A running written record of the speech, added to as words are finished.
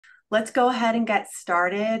let's go ahead and get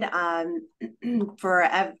started.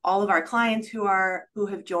 For all of our clients who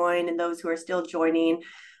have joined and those who are still joining,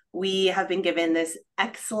 we have been given this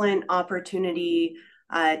excellent opportunity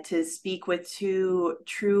to speak with two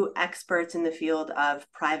true experts in the field of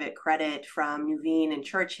private credit from Nuveen and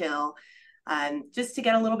Churchill, just to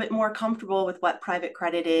get a little bit more comfortable with what private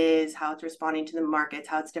credit is, how it's responding to the markets,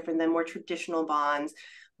 how it's different than more traditional bonds.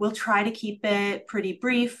 We'll try to keep it pretty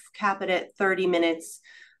brief, cap it at 30 minutes.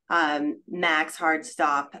 Max hard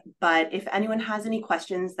stop. But if anyone has any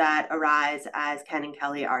questions that arise as Ken and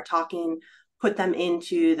Kelly are talking, put them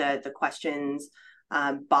into the questions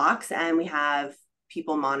box, and we have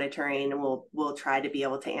people monitoring, and we'll try to be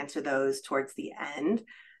able to answer those towards the end.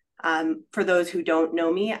 For those who don't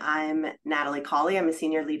know me, I'm Natalie Colley. I'm a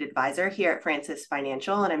senior lead advisor here at Francis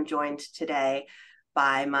Financial, and I'm joined today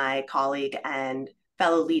by my colleague and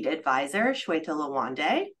fellow lead advisor, Shweta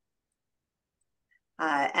Lawande.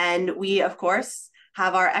 And we, of course,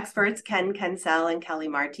 have our experts, Ken Kencel and Kelly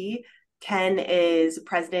Marti. Ken is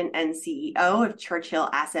president and CEO of Churchill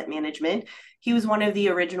Asset Management. He was one of the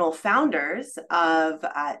original founders of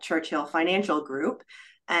Churchill Financial Group.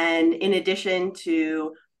 And in addition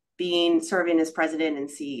to serving as president and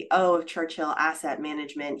CEO of Churchill Asset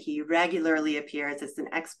Management, he regularly appears as an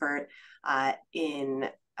expert in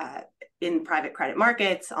private credit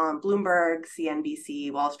markets on Bloomberg,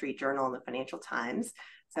 CNBC, Wall Street Journal, and the Financial Times.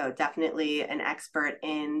 So definitely an expert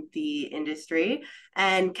in the industry.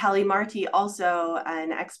 And Kelly Marti, also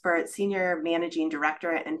an expert senior managing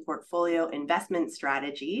director and portfolio investment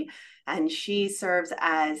strategy. And she serves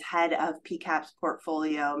as head of PCAP's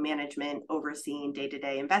portfolio management, overseeing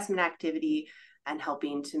day-to-day investment activity and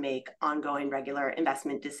helping to make ongoing regular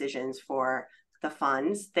investment decisions for the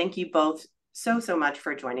funds. Thank you both so much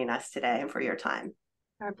for joining us today and for your time.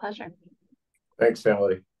 Our pleasure. Thanks,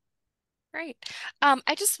 Natalie. Great.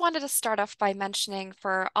 I just wanted to start off by mentioning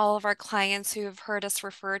for all of our clients who have heard us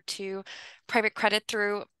refer to private credit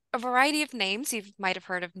through a variety of names. You might have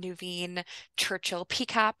heard of Nuveen, Churchill,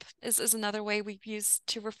 PCAP is another way we use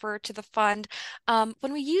to refer to the fund.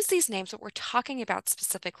 When we use these names, what we're talking about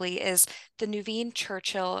specifically is the Nuveen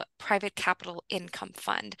Churchill Private Capital Income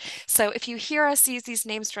Fund. So if you hear us use these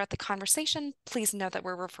names throughout the conversation, please know that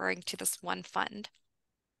we're referring to this one fund.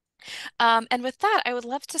 And with that, I would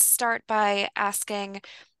love to start by asking,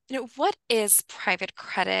 what is private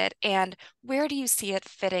credit and where do you see it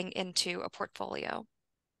fitting into a portfolio?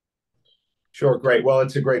 Sure, great. Well,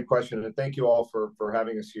 it's a great question, and thank you all for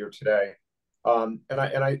having us here today. And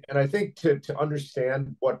I think to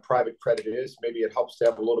understand what private credit is, maybe it helps to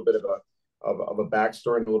have a little bit of a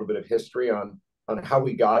backstory and a little bit of history on how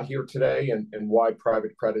we got here today and why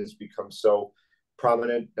private credit has become so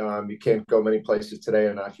prominent. You can't go many places today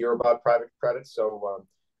and not hear about private credit. So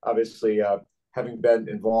obviously, having been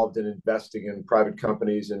involved in investing in private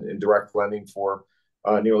companies and in direct lending for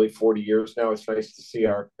nearly 40 years now, it's nice to see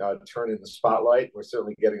our turn in the spotlight. We're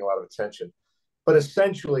certainly getting a lot of attention. But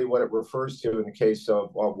essentially, what it refers to in the case of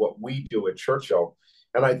what we do at Churchill,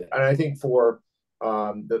 and I think for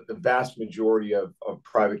the vast majority of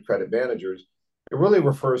private credit managers, it really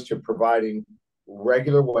refers to providing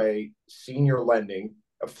regular way senior lending,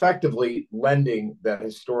 effectively lending that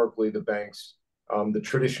historically the banks, the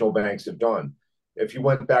traditional banks have done. If you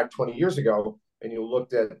went back 20 years ago and you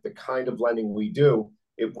looked at the kind of lending we do,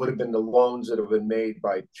 it would have been the loans that have been made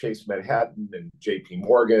by Chase Manhattan and JP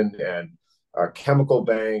Morgan and Chemical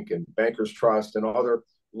Bank and Bankers Trust and other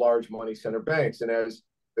large money center banks. And as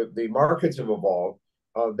the markets have evolved,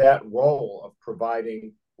 that role of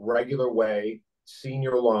providing regular way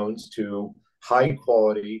senior loans to high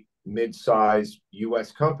quality, mid-sized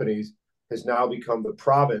U.S. companies has now become the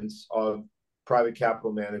province of private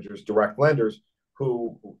capital managers, direct lenders,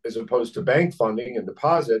 who, as opposed to bank funding and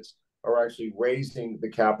deposits, are actually raising the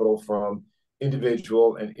capital from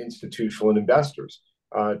individual and institutional investors.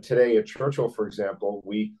 Today at Churchill, for example,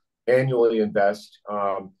 we annually invest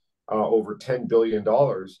over $10 billion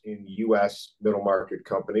in U.S. middle market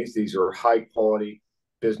companies. These are high quality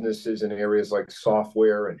businesses in areas like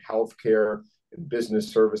software and healthcare and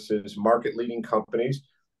business services, market leading companies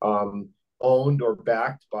owned or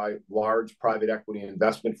backed by large private equity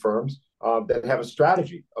investment firms that have a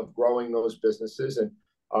strategy of growing those businesses. And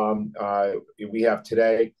we have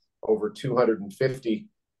today over 250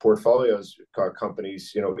 portfolios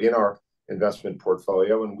companies, in our investment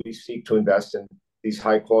portfolio, and we seek to invest in these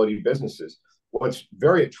high quality businesses. What's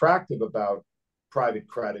very attractive about private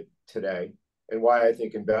credit today, and why I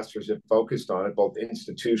think investors have focused on it, both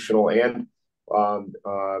institutional and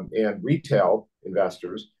retail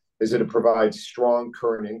investors, is that it provides strong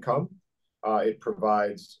current income. It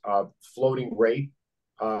provides floating rate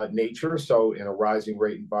nature. So in a rising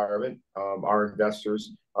rate environment, our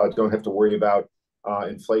investors don't have to worry about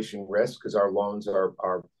inflation risk because our loans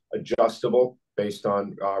are adjustable based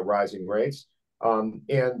on rising rates.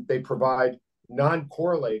 And they provide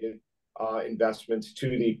non-correlated investments to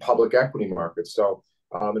the public equity markets. So,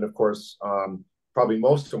 and of course, probably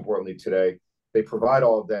most importantly today, they provide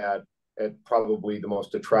all of that at probably the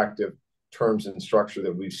most attractive terms and structure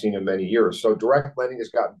that we've seen in many years. So direct lending has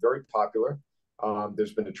gotten very popular.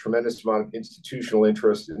 There's been a tremendous amount of institutional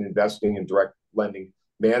interest in investing in direct lending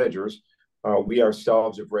managers. We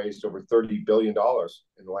ourselves have raised over $30 billion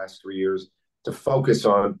in the last 3 years to focus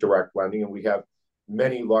on direct lending. And we have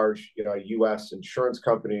many large U.S. insurance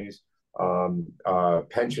companies,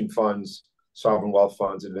 pension funds, sovereign wealth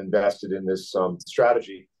funds that have invested in this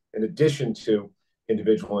strategy in addition to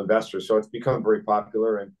individual investors. So it's become very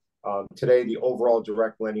popular. And today, the overall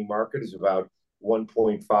direct lending market is about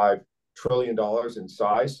 $1.5 trillion in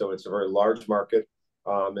size. So it's a very large market.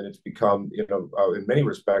 And it's become, in many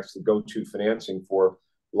respects, the go-to financing for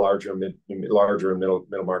larger and middle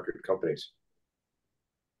market companies.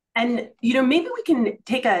 And, maybe we can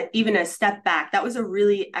take even a step back. That was a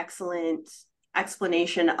really excellent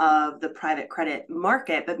explanation of the private credit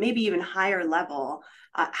market, but maybe even higher level.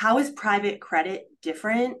 How is private credit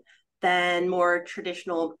different than more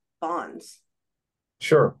traditional bonds?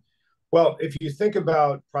 Sure. Well, if you think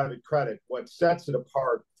about private credit, what sets it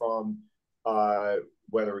apart from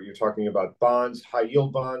whether you're talking about bonds, high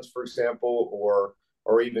yield bonds, for example,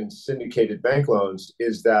 or even syndicated bank loans,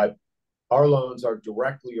 is that our loans are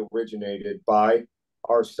directly originated by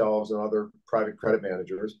ourselves and other private credit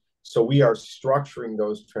managers. So we are structuring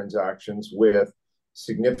those transactions with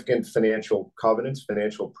significant financial covenants,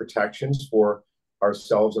 financial protections for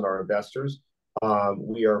ourselves and our investors.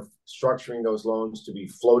 We are structuring those loans to be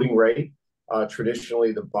floating rate.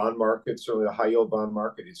 Traditionally, the bond market, certainly the high yield bond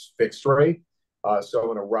market, is fixed rate.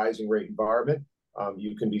 So in a rising rate environment,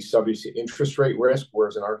 you can be subject to interest rate risk,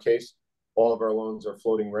 whereas in our case, all of our loans are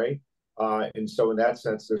floating rate. And so in that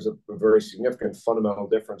sense, there's a very significant fundamental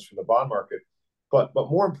difference from the bond market. But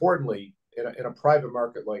more importantly, in a private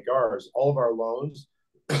market like ours, all of our loans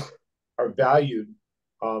are valued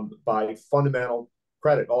by fundamental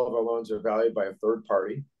credit. All of our loans are valued by a third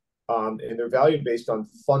party, and they're valued based on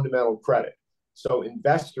fundamental credit. So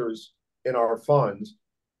investors in our funds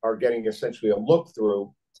are getting essentially a look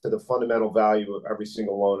through to the fundamental value of every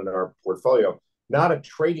single loan in our portfolio, not a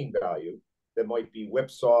trading value that might be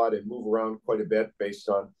whipsawed and move around quite a bit based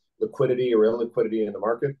on liquidity or illiquidity in the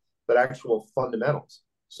market, but actual fundamentals.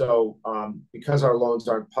 So because our loans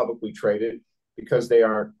aren't publicly traded, because they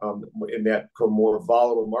aren't in that more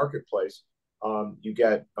volatile marketplace, you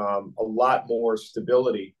get a lot more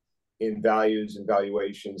stability in values and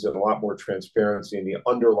valuations and a lot more transparency in the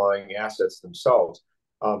underlying assets themselves.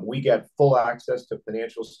 We get full access to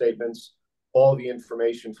financial statements, all the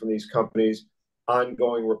information from these companies,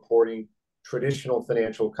 ongoing reporting, traditional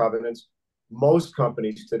financial covenants. Most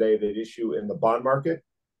companies today that issue in the bond market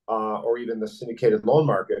or even the syndicated loan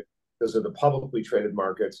market, those are the publicly traded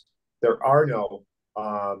markets, there are no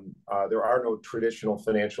traditional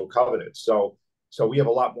financial covenants. So we have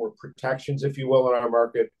a lot more protections, if you will, in our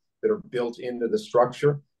market that are built into the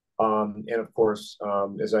structure. And of course,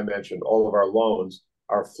 as I mentioned, all of our loans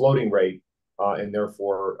are floating rate and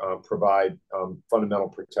therefore provide fundamental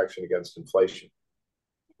protection against inflation.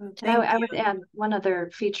 I would add one other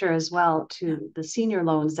feature as well to the senior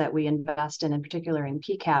loans that we invest in particular in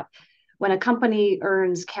PCAP. When a company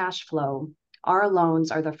earns cash flow, our loans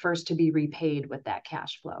are the first to be repaid with that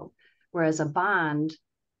cash flow, whereas a bond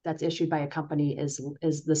that's issued by a company is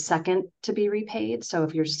the second to be repaid. So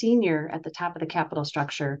if you're senior at the top of the capital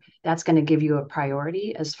structure, that's going to give you a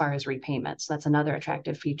priority as far as repayments. That's another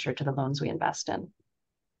attractive feature to the loans we invest in.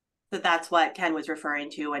 So that's what Ken was referring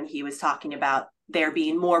to when he was talking about there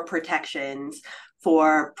being more protections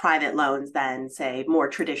for private loans than, say, more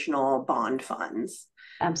traditional bond funds.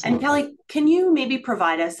 Absolutely. And Kelly, can you maybe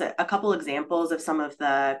provide us a couple examples of some of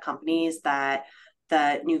the companies that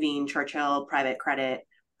the Nuveen Churchill private credit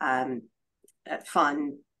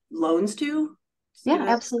fund loans to? Yeah,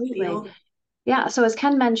 absolutely. Yeah, so as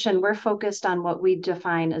Ken mentioned, we're focused on what we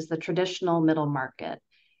define as the traditional middle market.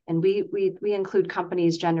 And we include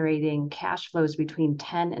companies generating cash flows between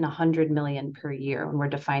 10 and 100 million per year when we're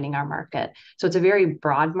defining our market. So it's a very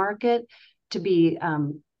broad market. To be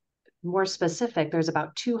more specific, there's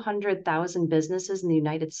about 200,000 businesses in the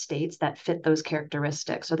United States that fit those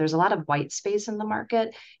characteristics. So there's a lot of white space in the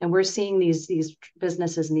market, and we're seeing these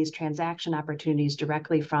businesses and these transaction opportunities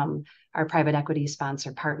directly from our private equity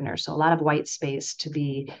sponsor partners. So a lot of white space to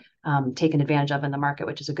be taken advantage of in the market,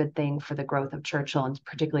 which is a good thing for the growth of Churchill and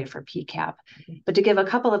particularly for PCAP. But to give a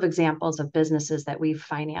couple of examples of businesses that we've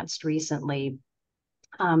financed recently,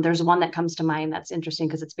 there's one that comes to mind that's interesting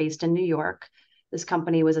because it's based in New York. This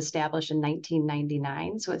company was established in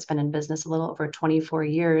 1999, so it's been in business a little over 24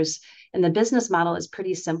 years. And the business model is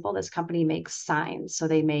pretty simple. This company makes signs. So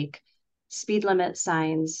they make speed limit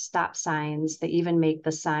signs, stop signs. They even make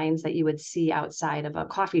the signs that you would see outside of a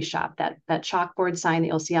coffee shop, that chalkboard sign that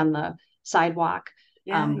you'll see on the sidewalk.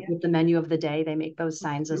 With the menu of the day, they make those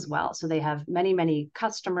signs as well. So they have many, many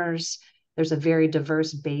customers. There's a very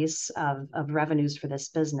diverse base of revenues for this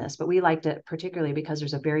business, but we liked it particularly because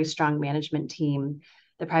there's a very strong management team.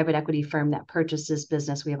 The private equity firm that purchased this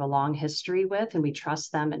business, we have a long history with, and we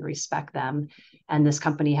trust them and respect them. And this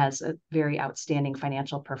company has a very outstanding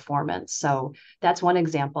financial performance. So that's one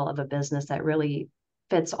example of a business that really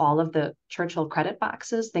fits all of the Churchill credit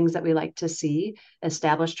boxes, things that we like to see: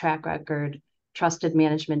 established track record, trusted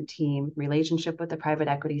management team, relationship with the private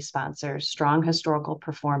equity sponsor, strong historical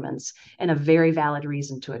performance, and a very valid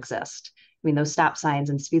reason to exist. I mean, those stop signs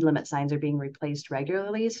and speed limit signs are being replaced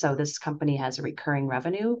regularly. So this company has a recurring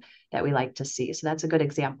revenue that we like to see. So that's a good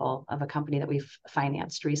example of a company that we've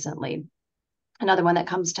financed recently. Another one that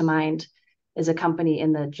comes to mind is a company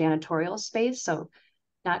in the janitorial space. So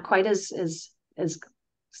not quite as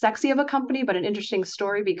sexy of a company, but an interesting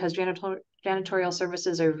story because janitorial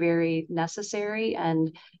services are very necessary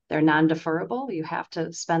and they're non-deferrable. You have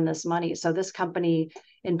to spend this money. So this company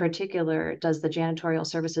in particular does the janitorial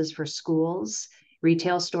services for schools,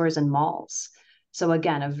 retail stores, and malls. So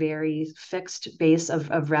again, a very fixed base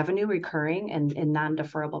of revenue, recurring and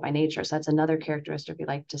non-deferrable by nature. So that's another characteristic we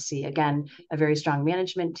like to see. Again, a very strong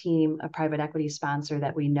management team, a private equity sponsor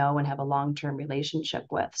that we know and have a long-term relationship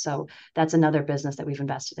with. So that's another business that we've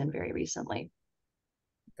invested in very recently.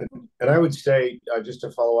 And I would say, just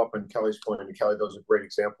to follow up on Kelly's point, and Kelly, those are great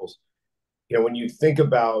examples. When you think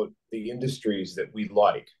about the industries that we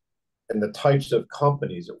like and the types of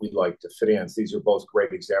companies that we like to finance, these are both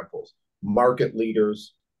great examples. Market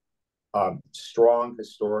leaders, strong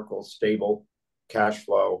historical, stable cash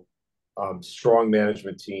flow, strong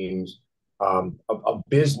management teams, a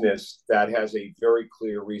business that has a very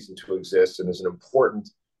clear reason to exist and is an important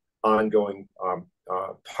ongoing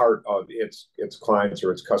part of its clients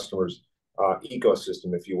or its customers'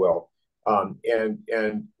 ecosystem, if you will.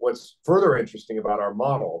 And what's further interesting about our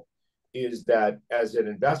model is that as an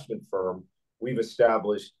investment firm, we've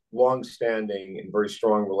established long-standing and very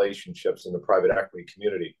strong relationships in the private equity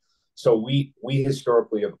community. So we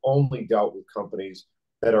historically have only dealt with companies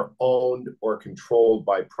that are owned or controlled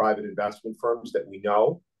by private investment firms that we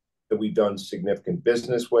know, that we've done significant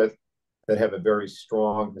business with, that have a very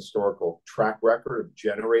strong historical track record of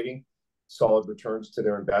generating solid returns to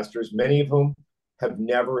their investors, many of whom have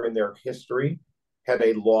never in their history had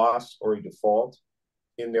a loss or a default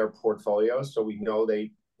in their portfolios. So we know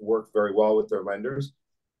they work very well with their lenders.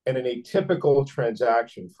 And in a typical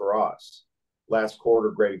transaction for us, last quarter,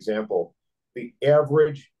 great example, the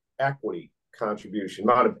average equity contribution,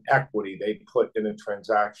 amount of equity they put in a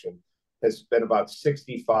transaction has been about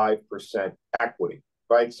 65% equity,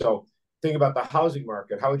 right? So think about the housing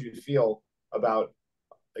market. How would you feel about,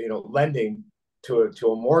 lending to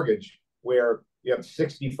a mortgage where you have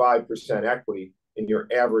 65% equity in your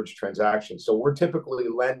average transaction? So we're typically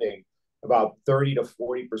lending about 30 to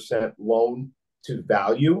 40% loan to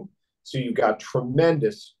value. So you've got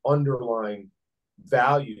tremendous underlying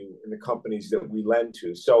value in the companies that we lend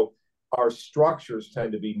to. So our structures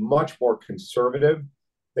tend to be much more conservative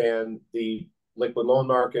than the liquid loan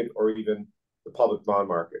market or even the public bond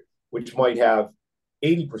market, which might have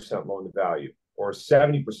 80% loan to value or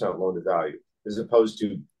 70% loan to value, as opposed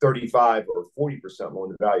to 35 or 40% loan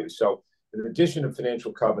to value. So in addition to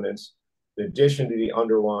financial covenants, in addition to the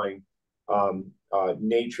underlying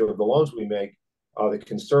nature of the loans we make, the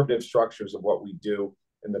conservative structures of what we do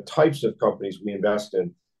and the types of companies we invest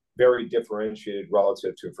in, very differentiated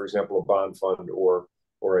relative to, for example, a bond fund or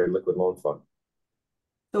a liquid loan fund.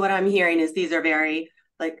 So what I'm hearing is these are very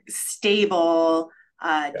stable,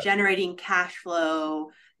 generating cash flow,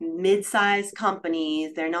 mid-sized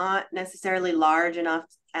companies. They're not necessarily large enough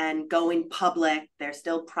and going public. They're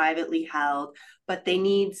still privately held, but they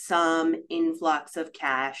need some influx of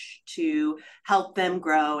cash to help them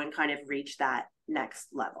grow and kind of reach that next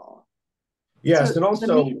level. Yes, so, and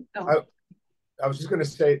also, I was just going to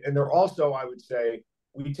say, and they're also, I would say,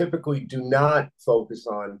 we typically do not focus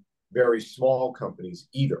on very small companies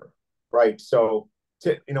either, right? So,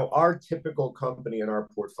 our typical company in our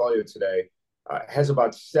portfolio today has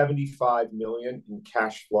about 75 million in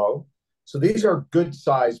cash flow. So these are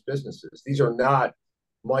good-sized businesses. These are not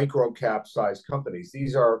micro cap size companies.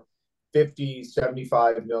 These are 50,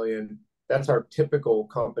 75 million. That's our typical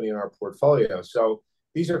company in our portfolio. So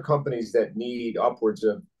these are companies that need upwards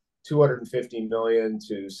of 250 million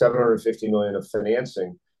to 750 million of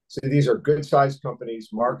financing. So these are good sized companies,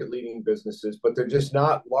 market leading businesses, but they're just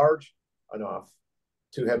not large enough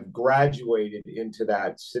to have graduated into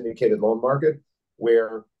that syndicated loan market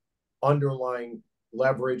where underlying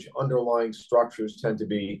leverage, underlying structures tend to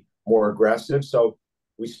be more aggressive. So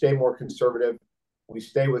we stay more conservative. We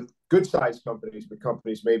stay with good sized companies, but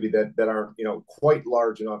companies maybe that aren't, quite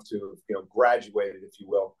large enough to, graduated, if you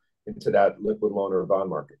will, into that liquid loan or bond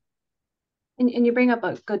market. And you bring up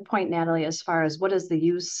a good point, Natalie, as far as what is the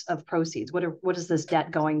use of proceeds? What is this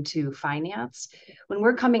debt going to finance? When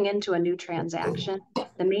we're coming into a new transaction,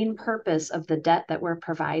 the main purpose of the debt that we're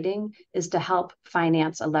providing is to help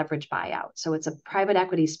finance a leverage buyout. So it's a private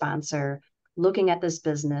equity sponsor looking at this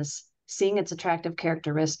business, seeing its attractive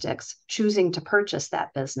characteristics, choosing to purchase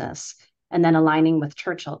that business, and then aligning with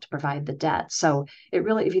Churchill to provide the debt. So it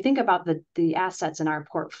really, if you think about the assets in our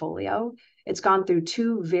portfolio, it's gone through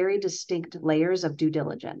two very distinct layers of due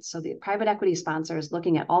diligence. So the private equity sponsor is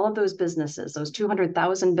looking at all of those businesses, those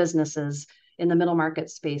 200,000 businesses in the middle market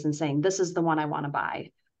space and saying, this is the one I want to buy.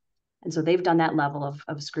 And so they've done that level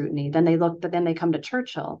of scrutiny. Then they come to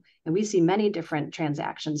Churchill, and we see many different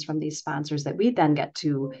transactions from these sponsors that we then get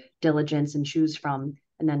to diligence and choose from.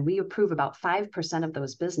 And then we approve about 5% of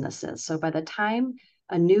those businesses. So by the time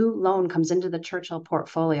a new loan comes into the Churchill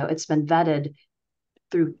portfolio, it's been vetted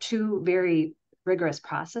through two very rigorous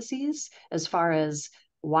processes as far as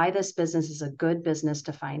why this business is a good business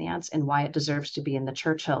to finance and why it deserves to be in the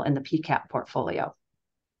Churchill and the PCAP portfolio.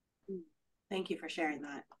 Thank you for sharing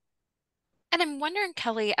that. And I'm wondering,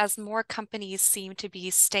 Kelly, as more companies seem to be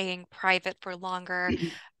staying private for longer,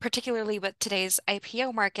 particularly with today's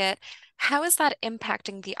IPO market, how is that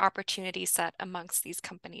impacting the opportunity set amongst these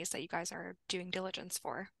companies that you guys are doing diligence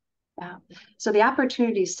for? Yeah. So the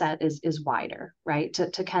opportunity set is wider, right?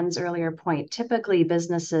 To Ken's earlier point, typically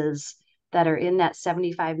businesses that are in that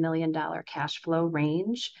 $75 million cash flow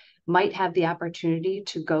range might have the opportunity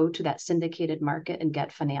to go to that syndicated market and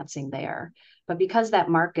get financing there. But because that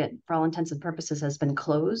market, for all intents and purposes, has been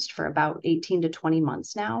closed for about 18 to 20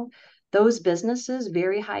 months now, those businesses,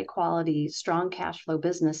 very high quality, strong cash flow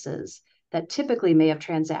businesses that typically may have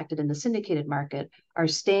transacted in the syndicated market are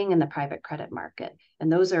staying in the private credit market. And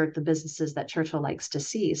those are the businesses that Churchill likes to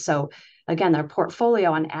see. So again, our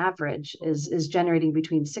portfolio on average is generating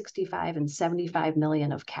between 65 and 75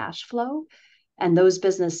 million of cash flow. And those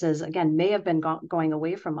businesses, again, may have been going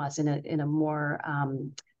away from us in a more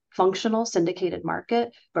functional syndicated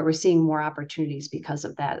market, but we're seeing more opportunities because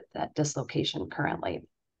of that dislocation currently.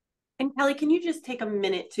 And Kelly, can you just take a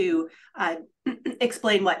minute to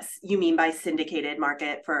explain what you mean by syndicated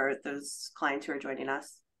market for those clients who are joining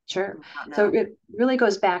us? Sure. So it really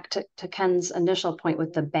goes back to Ken's initial point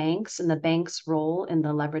with the banks and the banks' role in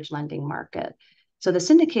the leverage lending market. So the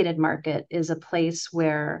syndicated market is a place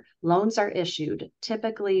where loans are issued,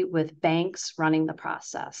 typically with banks running the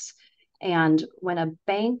process. And when a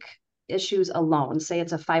bank issues a loan, say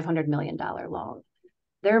it's a $500 million loan,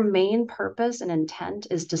 their main purpose and intent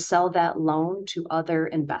is to sell that loan to other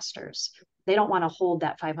investors. They don't want to hold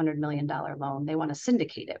that $500 million loan. They want to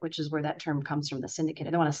syndicate it, which is where that term comes from, the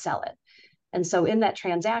syndicated. They want to sell it. And so in that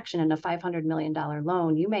transaction, in a $500 million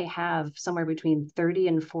loan, you may have somewhere between 30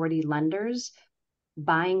 and 40 lenders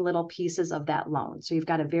buying little pieces of that loan. So you've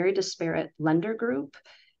got a very disparate lender group,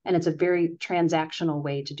 and it's a very transactional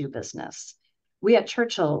way to do business. We at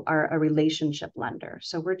Churchill are a relationship lender.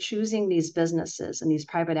 So we're choosing these businesses and these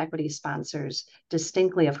private equity sponsors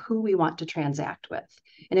distinctly of who we want to transact with.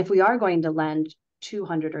 And if we are going to lend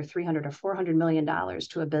 200 or 300 or 400 million dollars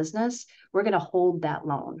to a business, we're going to hold that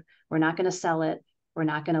loan. We're not going to sell it. We're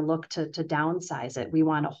not going to look to downsize it. We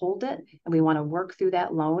want to hold it, and we want to work through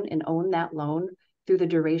that loan and own that loan through the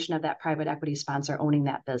duration of that private equity sponsor owning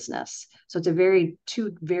that business. So it's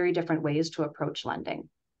two very different ways to approach lending.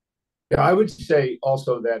 Yeah, I would say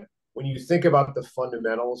also that when you think about the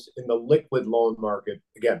fundamentals in the liquid loan market,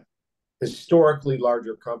 again, historically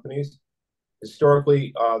larger companies,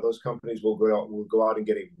 those companies will go out and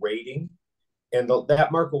get a rating, and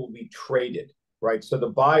that market will be traded, right? So the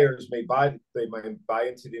buyers might buy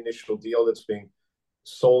into the initial deal that's being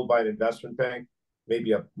sold by an investment bank,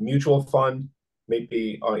 maybe a mutual fund,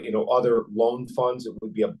 maybe other loan funds that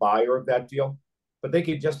would be a buyer of that deal, but they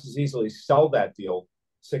could just as easily sell that deal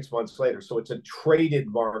 6 months later. So it's a traded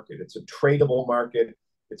market. It's a tradable market.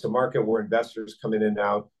 It's a market where investors come in and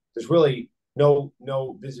out. There's really no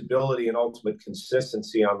visibility and ultimate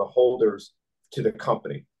consistency on the holders to the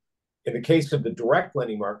company. In the case of the direct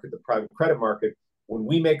lending market, the private credit market, when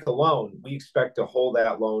we make a loan, we expect to hold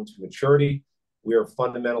that loan to maturity. We are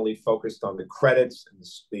fundamentally focused on the credits, and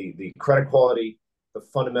the credit quality, the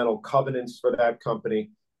fundamental covenants for that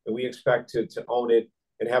company, and we expect to own it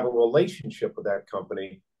and have a relationship with that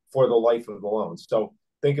company for the life of the loan. So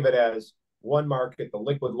think of it as one market. The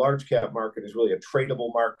liquid large cap market is really a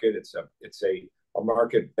tradable market. It's a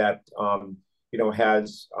market that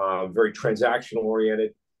has very transactional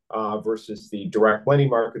oriented versus the direct lending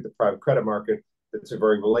market, the private credit market. That's a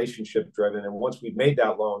very relationship driven. And once we've made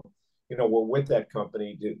that loan, we're with that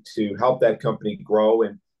company to help that company grow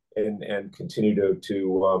and continue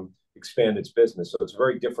to expand its business. So it's a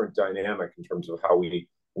very different dynamic in terms of how we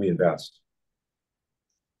invest.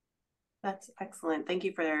 That's excellent. Thank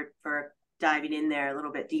you for diving in there a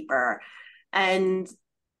little bit deeper. And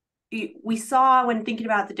we saw, when thinking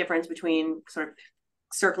about the difference between, sort of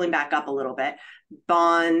circling back up a little bit,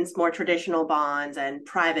 bonds, more traditional bonds, and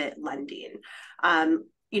private lending. In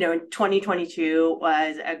 2022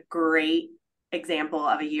 was a great example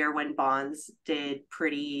of a year when bonds did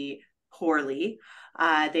pretty poorly.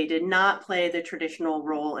 They did not play the traditional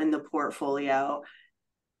role in the portfolio.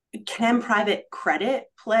 Can private credit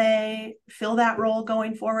fill that role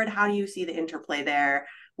going forward? How do you see the interplay there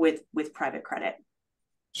with private credit?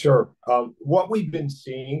 Sure. What we've been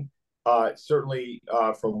seeing, certainly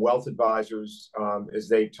from wealth advisors, as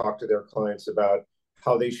they talk to their clients about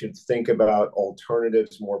how they should think about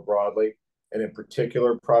alternatives more broadly, and in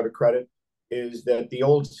particular private credit, is that the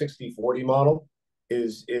old 60-40 model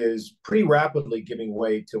is pretty rapidly giving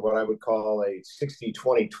way to what I would call a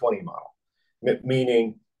 60-20-20 model.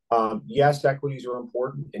 Meaning, yes, equities are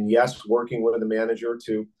important, and yes, working with a manager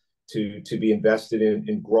to be invested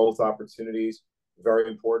in growth opportunities, very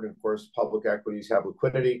important. Of course, public equities have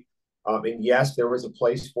liquidity. And yes, there is a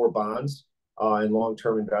place for bonds and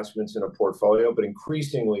long-term investments in a portfolio, but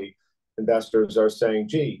increasingly investors are saying,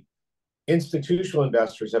 gee, institutional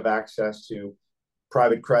investors have access to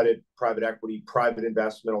private credit, private equity, private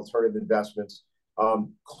investment, alternative investments.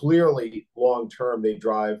 Clearly, long-term, they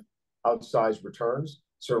drive outsized returns,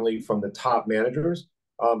 certainly from the top managers.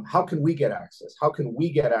 How can we get access? How can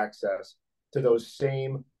we get access to those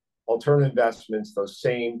same alternative investments, those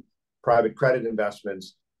same private credit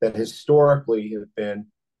investments that historically have been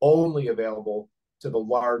only available to the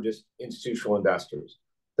largest institutional investors,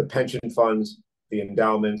 the pension funds, the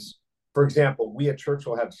endowments? For example, we at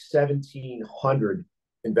Churchill have 1,700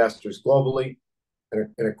 investors globally,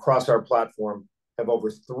 and across our platform have over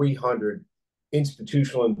 300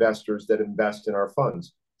 institutional investors that invest in our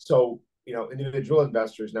funds. So, individual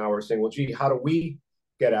investors now are saying, well, gee, how do we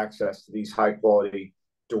get access to these high quality,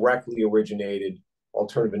 directly originated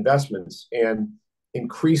alternative investments? And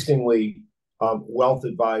increasingly, wealth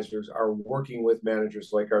advisors are working with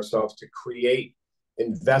managers like ourselves to create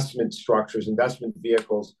investment structures, investment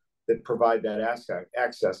vehicles that provide that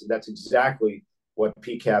access. And that's exactly what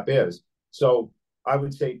PCAP is. So I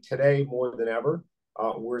would say today, more than ever,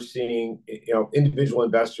 we're seeing individual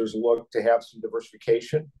investors look to have some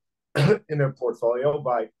diversification in their portfolio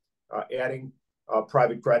by adding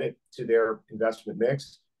private credit to their investment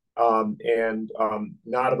mix. And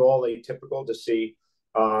not at all atypical to see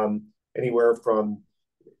anywhere from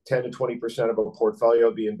 10 to 20% of a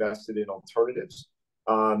portfolio be invested in alternatives.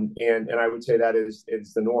 And I would say that is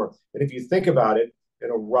the norm. And if you think about it, in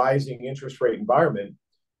a rising interest rate environment,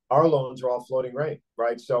 our loans are all floating rate,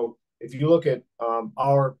 right? So if you look at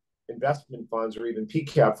our investment funds, or even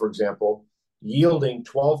PCAP, for example, yielding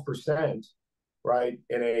 12%, right,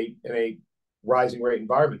 in a rising rate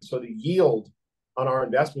environment. So the yield on our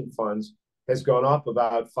investment funds has gone up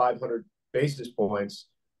about 500 basis points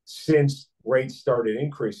since rates started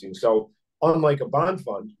increasing. So unlike a bond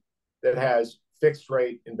fund that has fixed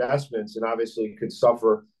rate investments and obviously could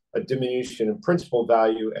suffer a diminution in principal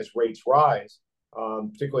value as rates rise,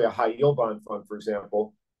 particularly a high yield bond fund, for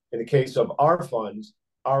example, in the case of our funds,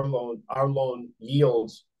 our loan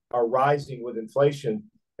yields are rising with inflation,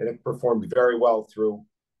 and it performed very well through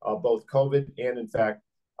both COVID and, in fact,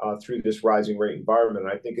 through this rising rate environment.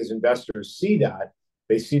 And I think as investors see that,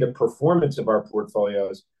 they see the performance of our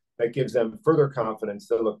portfolios, that gives them further confidence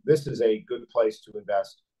that, look, this is a good place to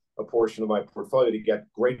invest a portion of my portfolio to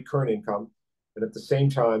get great current income, and at the same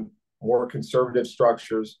time, more conservative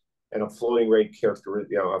structures and a floating rate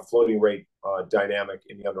dynamic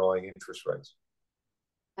in the underlying interest rates.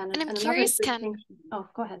 And I'm curious, Ken. Oh,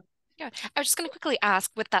 go ahead. Yeah, I was just going to quickly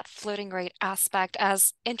ask, with that floating rate aspect,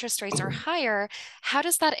 as interest rates are higher, how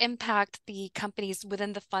does that impact the companies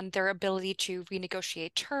within the fund, their ability to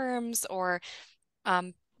renegotiate terms or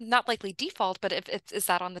not likely default, but if it's, is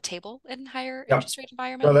that on the table in higher Yeah. interest rate No,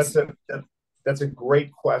 environments? that's a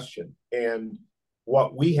great question. And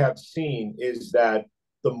what we have seen is that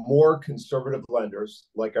the more conservative lenders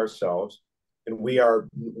like ourselves, and we are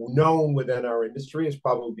known within our industry as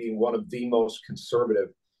probably being one of the most conservative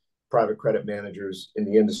private credit managers in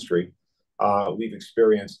the industry. We've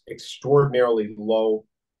experienced extraordinarily low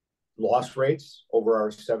loss rates over our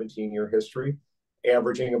 17-year history,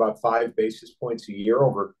 averaging about 5 basis points a year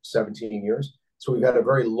over 17 years. So we've had a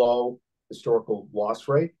very low historical loss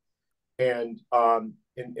rate. And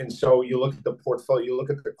so you look at the portfolio, you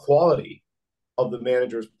look at the quality of the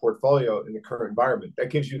manager's portfolio in the current environment. That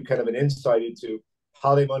gives you kind of an insight into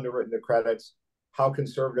how they've underwritten the credits, how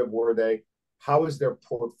conservative were they, how is their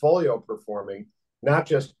portfolio performing, not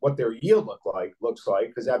just what their yield looks like,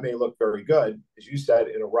 because that may look very good, as you said,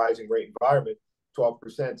 in a rising rate environment.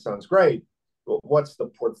 12% sounds great, but what's the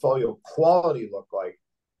portfolio quality look like?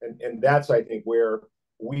 And that's, I think, where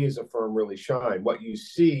we as a firm really shine. What you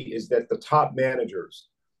see is that the top managers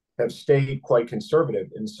have stayed quite conservative.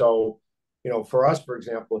 And so, for us, for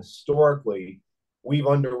example, historically, we've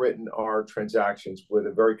underwritten our transactions with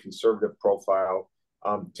a very conservative profile,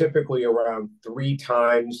 typically around 3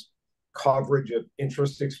 times coverage of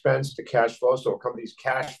interest expense to cash flow. So a company's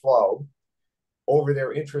cash flow over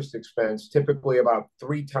their interest expense, typically about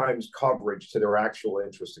 3 times coverage to their actual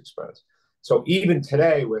interest expense. So even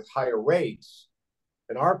today, with higher rates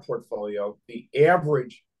in our portfolio, the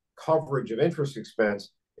average coverage of interest expense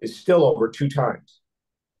is still over 2 times.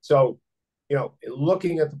 So,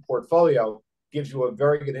 looking at the portfolio gives you a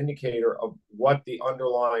very good indicator of what the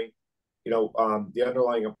underlying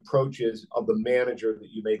approaches of the manager that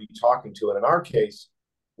you may be talking to. And in our case,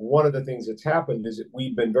 one of the things that's happened is that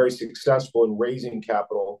we've been very successful in raising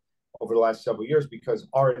capital over the last several years because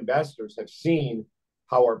our investors have seen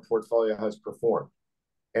how our portfolio has performed.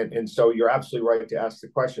 And so you're absolutely right to ask the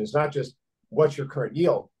question. It's not just what's your current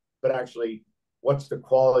yield, but actually what's the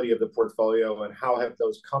quality of the portfolio and how have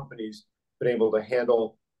those companies been able to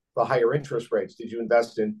handle the higher interest rates? Did you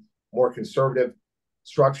invest in more conservative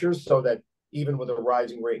structures so that even with a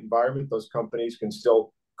rising rate environment, those companies can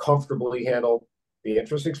still comfortably handle the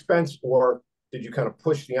interest expense? Or did you kind of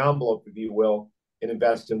push the envelope, if you will, and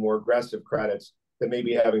invest in more aggressive credits that may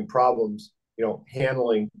be having problems,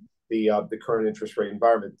 handling the current interest rate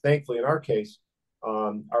environment? Thankfully, in our case,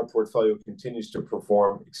 our portfolio continues to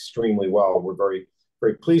perform extremely well. We're very,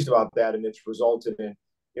 very pleased about that, and it's resulted in,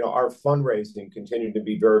 our fundraising continued to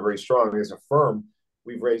be very, very strong. As a firm,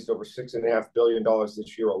 we've raised over $6.5 billion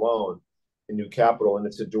this year alone in new capital, and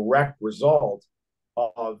it's a direct result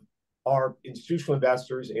of our institutional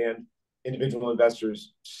investors and individual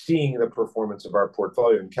investors seeing the performance of our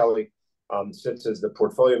portfolio. And Kelly sits as the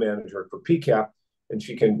portfolio manager for PCAP, and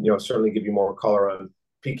she can, certainly give you more color on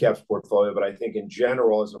PCAP's portfolio. But I think in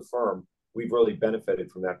general, as a firm, we've really benefited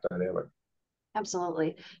from that dynamic.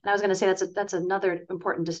 Absolutely. And I was going to say that's another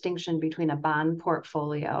important distinction between a bond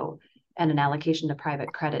portfolio and an allocation to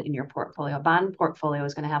private credit in your portfolio. A bond portfolio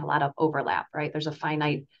is going to have a lot of overlap, right? There's a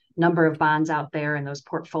finite number of bonds out there, and those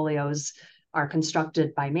portfolios are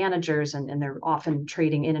constructed by managers, and they're often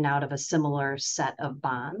trading in and out of a similar set of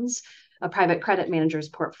bonds. A private credit manager's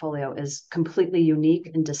portfolio is completely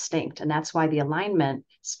unique and distinct. And that's why the alignment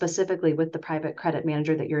specifically with the private credit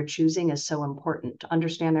manager that you're choosing is so important, to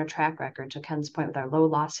understand their track record, to Ken's point, with our low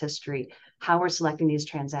loss history, how we're selecting these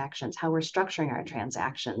transactions, how we're structuring our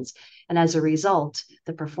transactions. And as a result,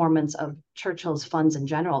 the performance of Churchill's funds in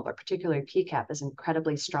general, but particularly PCAP, is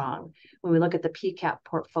incredibly strong. When we look at the PCAP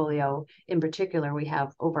portfolio in particular, we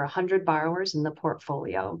have over 100 borrowers in the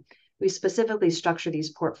portfolio. We specifically structure these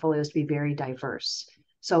portfolios to be very diverse.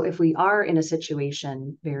 So if we are in a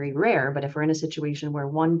situation, very rare, but if we're in a situation where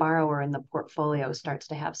one borrower in the portfolio starts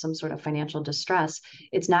to have some sort of financial distress,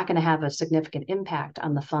 it's not going to have a significant impact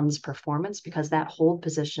on the fund's performance because that hold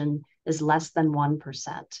position is less than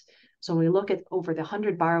 1%. So when we look at over the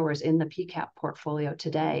 100 borrowers in the PCAP portfolio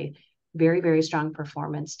today, very, very strong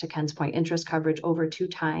performance. To Ken's point, interest coverage over 2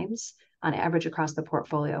 times on average across the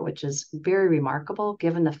portfolio, which is very remarkable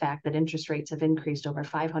given the fact that interest rates have increased over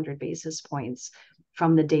 500 basis points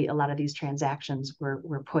from the date a lot of these transactions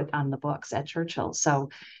were put on the books at Churchill. So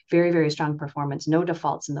very, very strong performance, no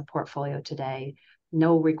defaults in the portfolio today,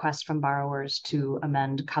 no requests from borrowers to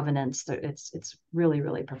amend covenants. It's really,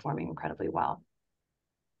 really performing incredibly well.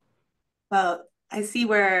 Well, I see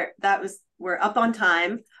we're up on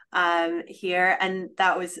time here, and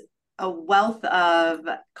that was a wealth of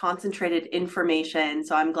concentrated information.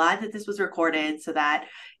 So I'm glad that this was recorded so that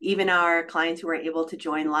even our clients who are able to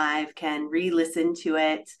join live can re-listen to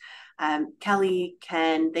it. Kelly,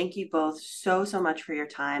 Ken, thank you both so much for your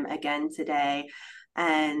time again today.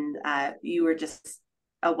 And you were just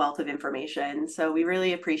a wealth of information. So we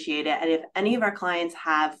really appreciate it. And if any of our clients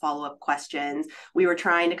have follow-up questions, we were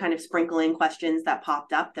trying to kind of sprinkle in questions that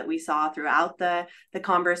popped up that we saw throughout the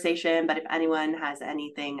conversation. But if anyone has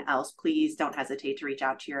anything else, please don't hesitate to reach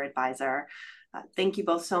out to your advisor. Thank you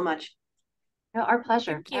both so much. No, our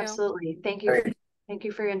pleasure. Thank you. Absolutely. Thank you. Thank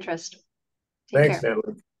you for your interest. Thanks,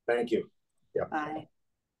 Natalie. Thank you. Yeah. Bye.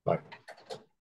 Bye.